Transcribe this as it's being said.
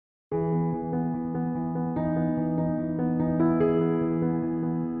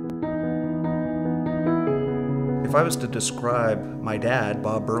If I was to describe my dad,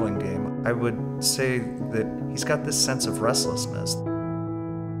 Bob Burlingame, I would say that he's got this sense of restlessness.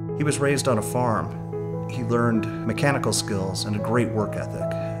 He was raised on a farm. He learned mechanical skills and a great work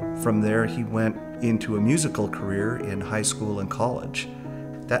ethic. From there, he went into a musical career in high school and college.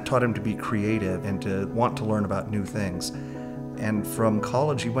 That taught him to be creative and to want to learn about new things. And from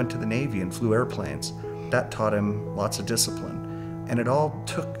college, he went to the Navy and flew airplanes. That taught him lots of discipline. And it all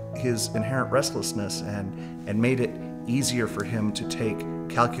took his inherent restlessness and made it easier for him to take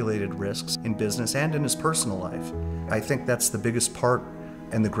calculated risks in business and in his personal life. I think that's the biggest part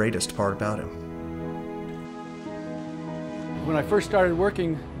and the greatest part about him. When I first started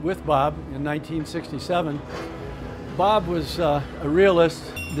working with Bob in 1967, Bob was a realist.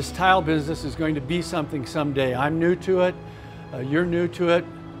 This tile business is going to be something someday. I'm new to it, you're new to it,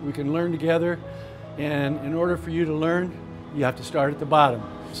 we can learn together, and in order for you to learn, you have to start at the bottom.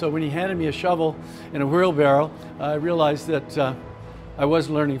 So when he handed me a shovel and a wheelbarrow, I realized that I was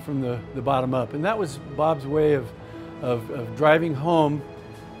learning from the bottom up. And that was Bob's way of driving home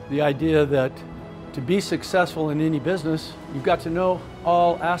the idea that to be successful in any business, you've got to know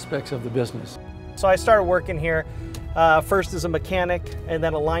all aspects of the business. So I started working here first as a mechanic, and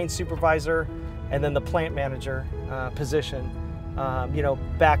then a line supervisor, and then the plant manager position. You know,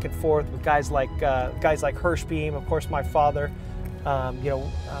 back and forth with guys like Hirschbeam, of course my father,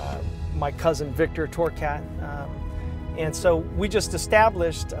 my cousin Victor Torcat. And so we just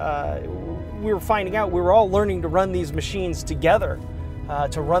established, we were finding out we were all learning to run these machines together,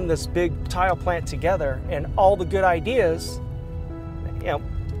 to run this big tile plant together, and all the good ideas,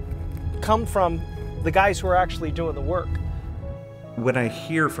 come from the guys who are actually doing the work. When I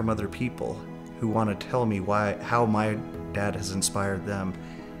hear from other people who want to tell me how my dad has inspired them,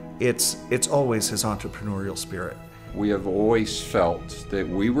 it's always his entrepreneurial spirit. We have always felt that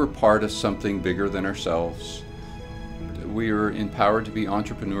we were part of something bigger than ourselves. We were empowered to be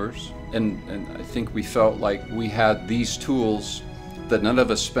entrepreneurs, and I think we felt like we had these tools that none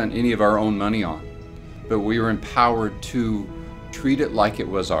of us spent any of our own money on, but we were empowered to treat it like it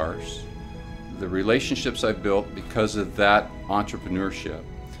was ours. The relationships I've built because of that entrepreneurship,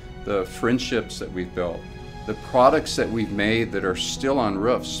 the friendships that we've built, the products that we've made that are still on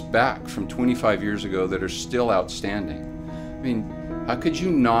roofs back from 25 years ago that are still outstanding. I mean, how could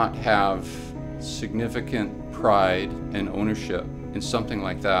you not have significant pride and ownership in something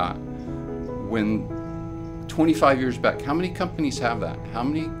like that when 25 years back, how many companies have that? How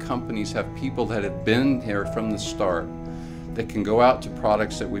many companies have people that have been here from the start that can go out to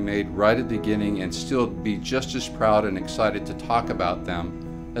products that we made right at the beginning and still be just as proud and excited to talk about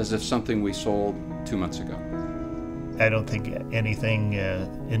them as if something we sold 2 months ago? I don't think anything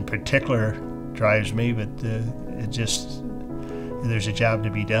in particular drives me, but there's a job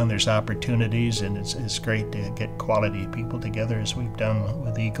to be done, there's opportunities, and it's great to get quality people together as we've done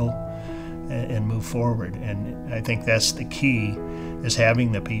with Eagle and move forward. And I think that's the key, is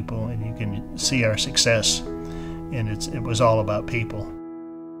having the people, and you can see our success, and it was all about people.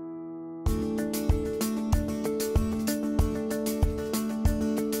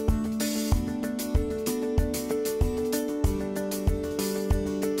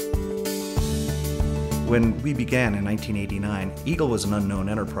 When we began in 1989, Eagle was an unknown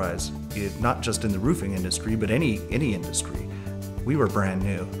enterprise, not just in the roofing industry, but any industry. We were brand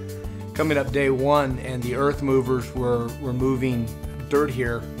new. Coming up day one, and the earth movers were moving dirt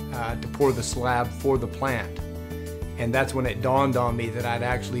here to pour the slab for the plant. And that's when it dawned on me that I'd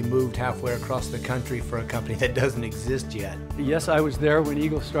actually moved halfway across the country for a company that doesn't exist yet. Yes, I was there when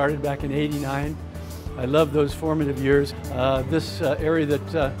Eagle started back in '89. I love those formative years. This area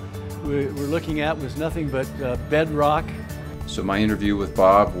that we're looking at was nothing but bedrock. So my interview with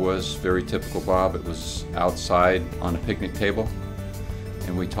Bob was very typical Bob. It was outside on a picnic table,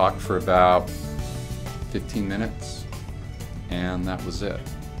 and we talked for about 15 minutes, and that was it.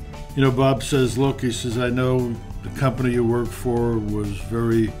 You know, Bob says, look, he says, I know the company you work for was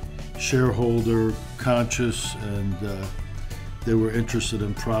very shareholder conscious, and they were interested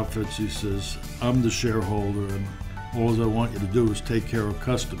in profits. He says, I'm the shareholder, and all I want you to do is take care of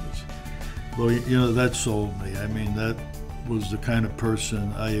customers. Well, you know, that sold me. I mean, that was the kind of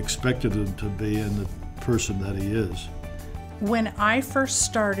person I expected him to be, and the person that he is. When I first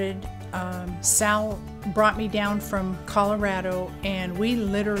started, Sal brought me down from Colorado, and we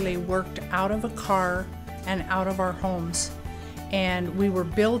literally worked out of a car and out of our homes. And we were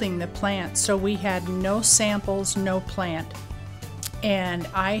building the plant, so we had no samples, no plant. And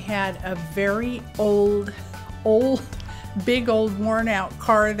I had a very old, big old worn out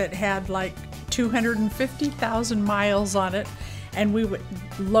car that had like 250,000 miles on it, and we would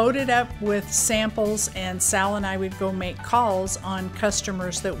loaded up with samples, and Sal and I would go make calls on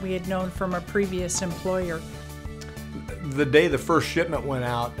customers that we had known from a previous employer. The day the first shipment went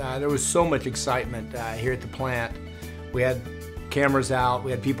out, there was so much excitement here at the plant. We had cameras out,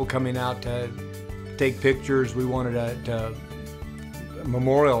 we had people coming out to take pictures. We wanted to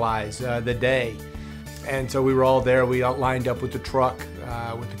memorialize the day. And so we were all there. We lined up with the truck,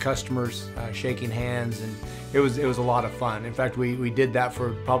 with the customers, shaking hands, and it was a lot of fun. In fact, we did that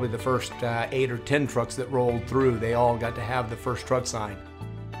for probably the first 8 or 10 trucks that rolled through. They all got to have the first truck sign.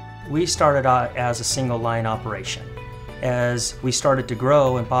 We started out as a single line operation. As we started to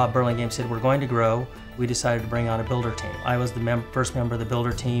grow and Bob Burlingame said we're going to grow, we decided to bring on a builder team. I was the first member of the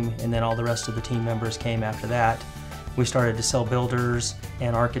builder team, and then all the rest of the team members came after that. We started to sell builders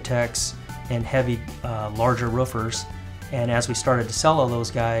and architects and heavy, larger roofers. And as we started to sell all those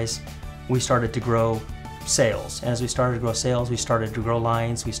guys, we started to grow sales. As we started to grow sales, we started to grow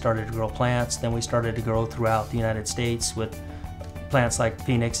lines, we started to grow plants, then we started to grow throughout the United States with plants like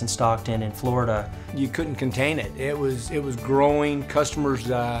Phoenix and Stockton and Florida. You couldn't contain it. It was growing. Customers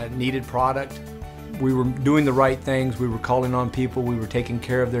needed product. We were doing the right things. We were calling on people. We were taking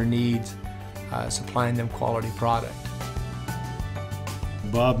care of their needs, supplying them quality product.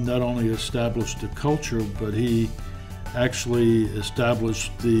 Bob not only established the culture, but he actually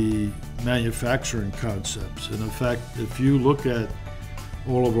established the manufacturing concepts. And in fact, if you look at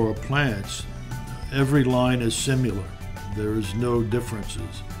all of our plants, every line is similar. There is no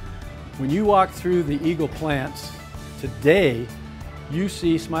differences. When you walk through the Eagle plants today, you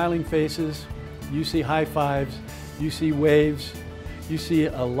see smiling faces, you see high fives, you see waves, you see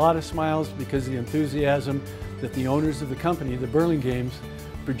a lot of smiles because of the enthusiasm that the owners of the company, the Burlingames,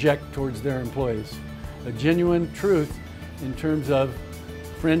 project towards their employees. A genuine truth in terms of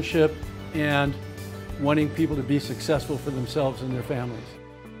friendship and wanting people to be successful for themselves and their families.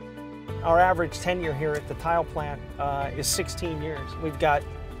 Our average tenure here at the tile plant is 16 years. We've got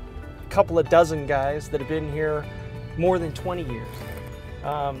a couple of dozen guys that have been here more than 20 years.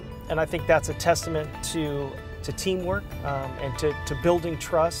 And I think that's a testament to teamwork and to building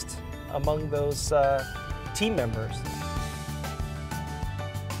trust among those team members.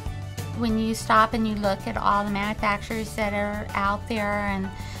 When you stop and you look at all the manufacturers that are out there and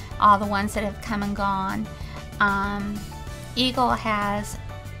all the ones that have come and gone, Eagle has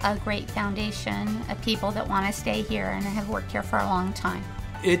a great foundation of people that want to stay here and have worked here for a long time.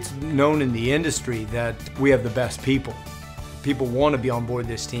 It's known in the industry that we have the best people. People want to be on board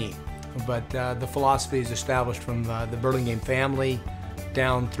this team, but the philosophy is established from the Burlingame family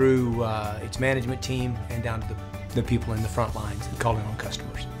down through its management team and down to the people in the front lines and calling on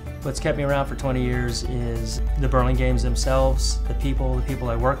customers. What's kept me around for 20 years is the Burlingames themselves. The people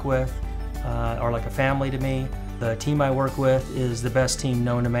I work with are like a family to me. The team I work with is the best team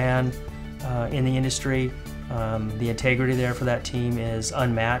known to man in the industry. The integrity there for that team is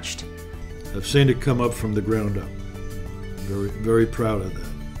unmatched. I've seen it come up from the ground up. Very, very proud of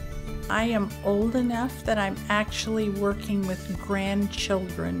that. I am old enough that I'm actually working with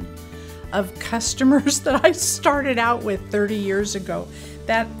grandchildren of customers that I started out with 30 years ago.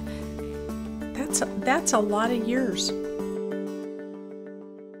 That's a lot of years.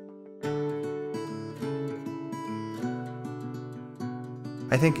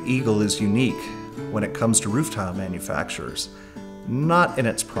 I think Eagle is unique when it comes to roof tile manufacturers. Not in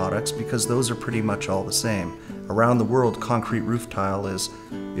its products, because those are pretty much all the same. Around the world, concrete roof tile is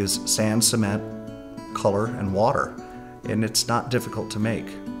sand, cement, color, and water, and it's not difficult to make.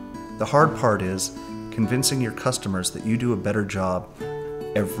 The hard part is convincing your customers that you do a better job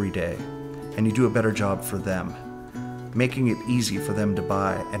every day, and you do a better job for them. Making it easy for them to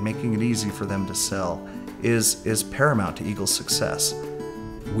buy and making it easy for them to sell is paramount to Eagle's success.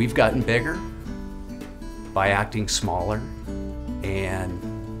 We've gotten bigger by acting smaller and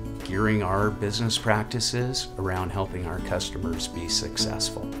gearing our business practices around helping our customers be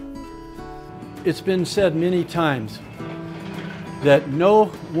successful. It's been said many times that no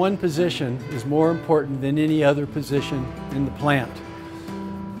one position is more important than any other position in the plant.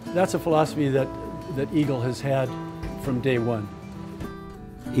 That's a philosophy that Eagle has had from day one.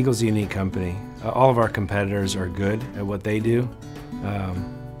 Eagle's a unique company. All of our competitors are good at what they do.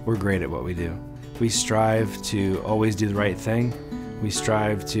 We're great at what we do. We strive to always do the right thing. We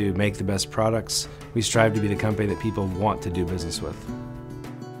strive to make the best products. We strive to be the company that people want to do business with.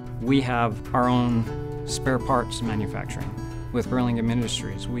 We have our own spare parts manufacturing with Burlingame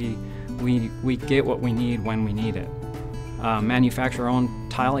Industries. We get what we need when we need it. Manufacture our own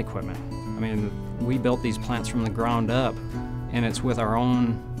tile equipment. I mean, we built these plants from the ground up, and it's with our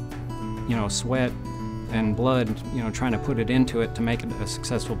own, sweat and blood, you know, trying to put it into it to make it a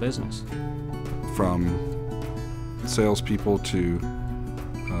successful business. From salespeople to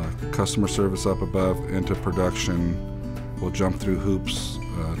customer service up above into production, we'll jump through hoops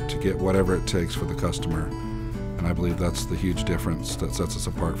to get whatever it takes for the customer. And I believe that's the huge difference that sets us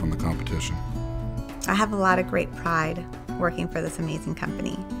apart from the competition. I have a lot of great pride working for this amazing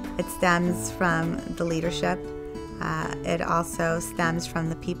company. It stems from the leadership. It also stems from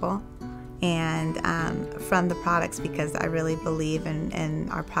the people and from the products, because I really believe in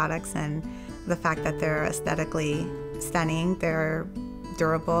our products and the fact that they're aesthetically stunning, they're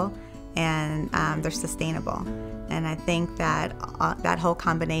durable, and they're sustainable. And I think that that whole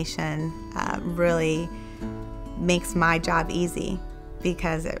combination really makes my job easy,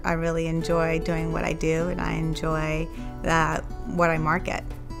 because I really enjoy doing what I do, and I enjoy what I market.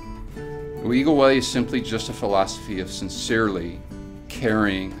 Eagle Way is simply just a philosophy of sincerely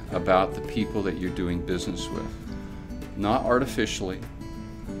caring about the people that you're doing business with. Not artificially,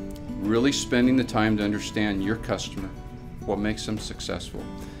 really spending the time to understand your customer, what makes them successful.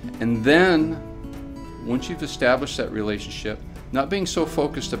 And then, once you've established that relationship, not being so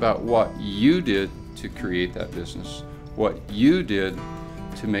focused about what you did to create that business, what you did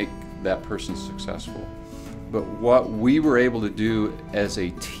to make that person successful, but what we were able to do as a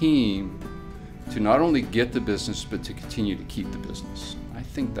team to not only get the business, but to continue to keep the business. I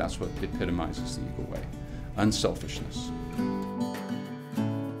think that's what epitomizes the Eagle Way, unselfishness.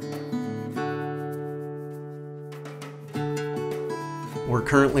 We're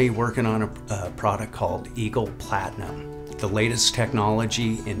currently working on a product called Eagle Platinum, the latest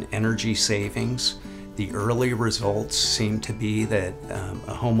technology in energy savings. The early results seem to be that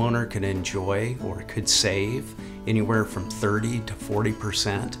a homeowner could enjoy or could save anywhere from 30 to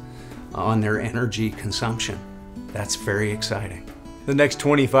 40% on their energy consumption. That's very exciting. The next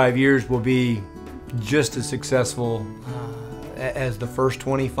 25 years will be just as successful as the first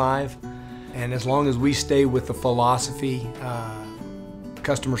 25. And as long as we stay with the philosophy,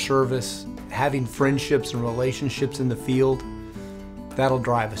 customer service, having friendships and relationships in the field, that'll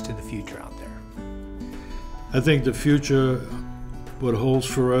drive us to the future out there. I think the future, what holds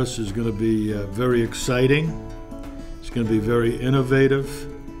for us, is going to be very exciting. It's going to be very innovative,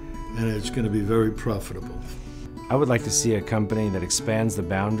 and it's going to be very profitable. I would like to see a company that expands the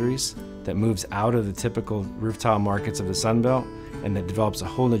boundaries, that moves out of the typical roof tile markets of the Sun Belt, and that develops a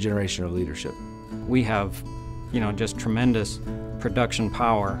whole new generation of leadership. We have, you know, just tremendous production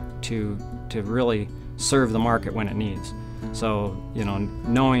power to really serve the market when it needs. So, you know,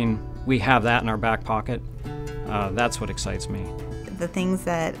 knowing we have that in our back pocket, that's what excites me. The things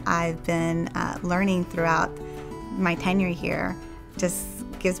that I've been learning throughout my tenure here just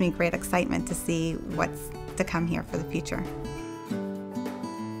gives me great excitement to see what's to come here for the future.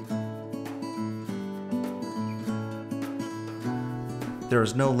 There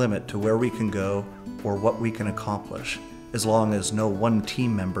is no limit to where we can go or what we can accomplish, as long as no one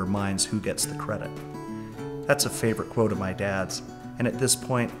team member minds who gets the credit. That's a favorite quote of my dad's, and at this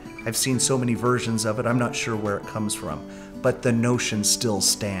point, I've seen so many versions of it, I'm not sure where it comes from, but the notion still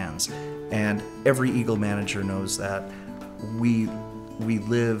stands, and every Eagle manager knows that. We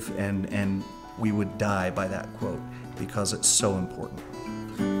live and we would die by that quote because it's so important.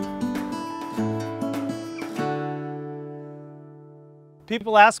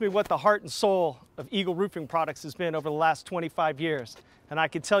 People ask me what the heart and soul of Eagle Roofing Products has been over the last 25 years, and I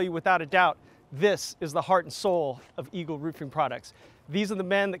can tell you without a doubt, this is the heart and soul of Eagle Roofing Products. These are the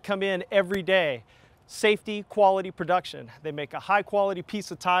men that come in every day. Safety, quality, production. They make a high quality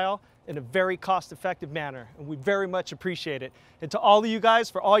piece of tile in a very cost-effective manner, and we very much appreciate it. And to all of you guys,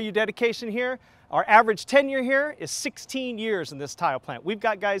 for all your dedication here, our average tenure here is 16 years in this tile plant. We've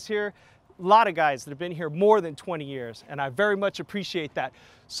got guys here, a lot of guys that have been here more than 20 years, and I very much appreciate that.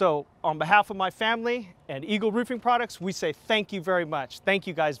 So on behalf of my family and Eagle Roofing Products, we say thank you very much. Thank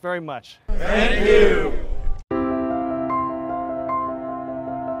you guys very much. Thank you.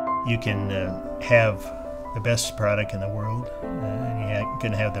 You can have the best product in the world, and you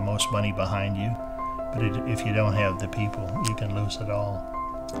can have the most money behind you, but if you don't have the people, you can lose it all.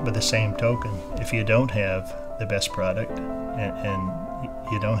 By the same token, if you don't have the best product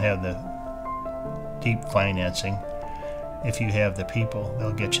and you don't have the deep financing, if you have the people,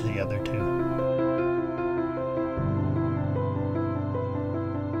 they'll get you the other two.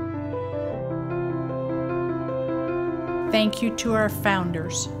 Thank you to our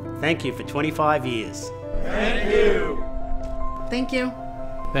founders. Thank you for 25 years. Thank you. Thank you.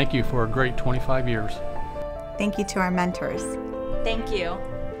 Thank you for a great 25 years. Thank you to our mentors. Thank you.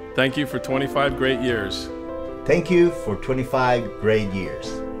 Thank you for 25 great years. Thank you for 25 great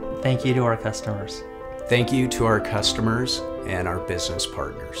years. Thank you to our customers. Thank you to our customers and our business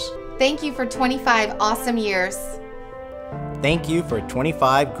partners. Thank you for 25 awesome years. Thank you for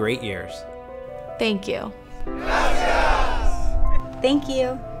 25 great years. Thank you. Thank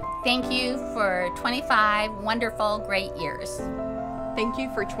you. Thank you for 25 wonderful, great years. Thank you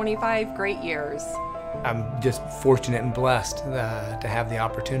for 25 great years. I'm just fortunate and blessed to have the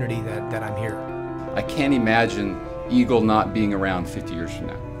opportunity that I'm here. I can't imagine Eagle not being around 50 years from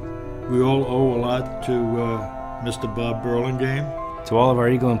now. We all owe a lot to Mr. Bob Burlingame. To all of our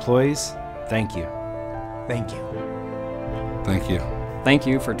Eagle employees, thank you. Thank you. Thank you. Thank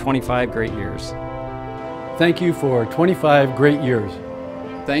you for 25 great years. Thank you for 25 great years.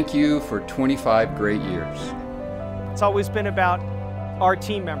 Thank you for 25 great years. It's always been about our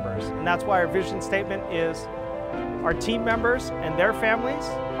team members, and that's why our vision statement is our team members and their families,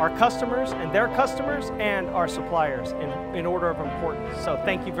 our customers and their customers, and our suppliers in order of importance. So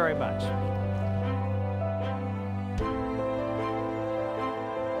thank you very much.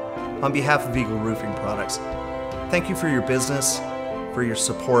 On behalf of Eagle Roofing Products, thank you for your business, for your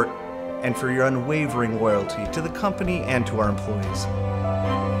support, and for your unwavering loyalty to the company and to our employees.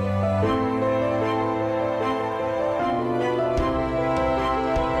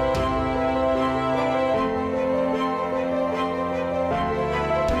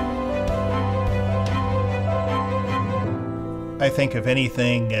 I think if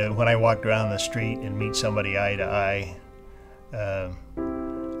anything, when I walk around the street and meet somebody eye to eye,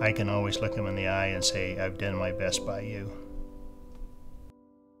 I can always look them in the eye and say, I've done my best by you.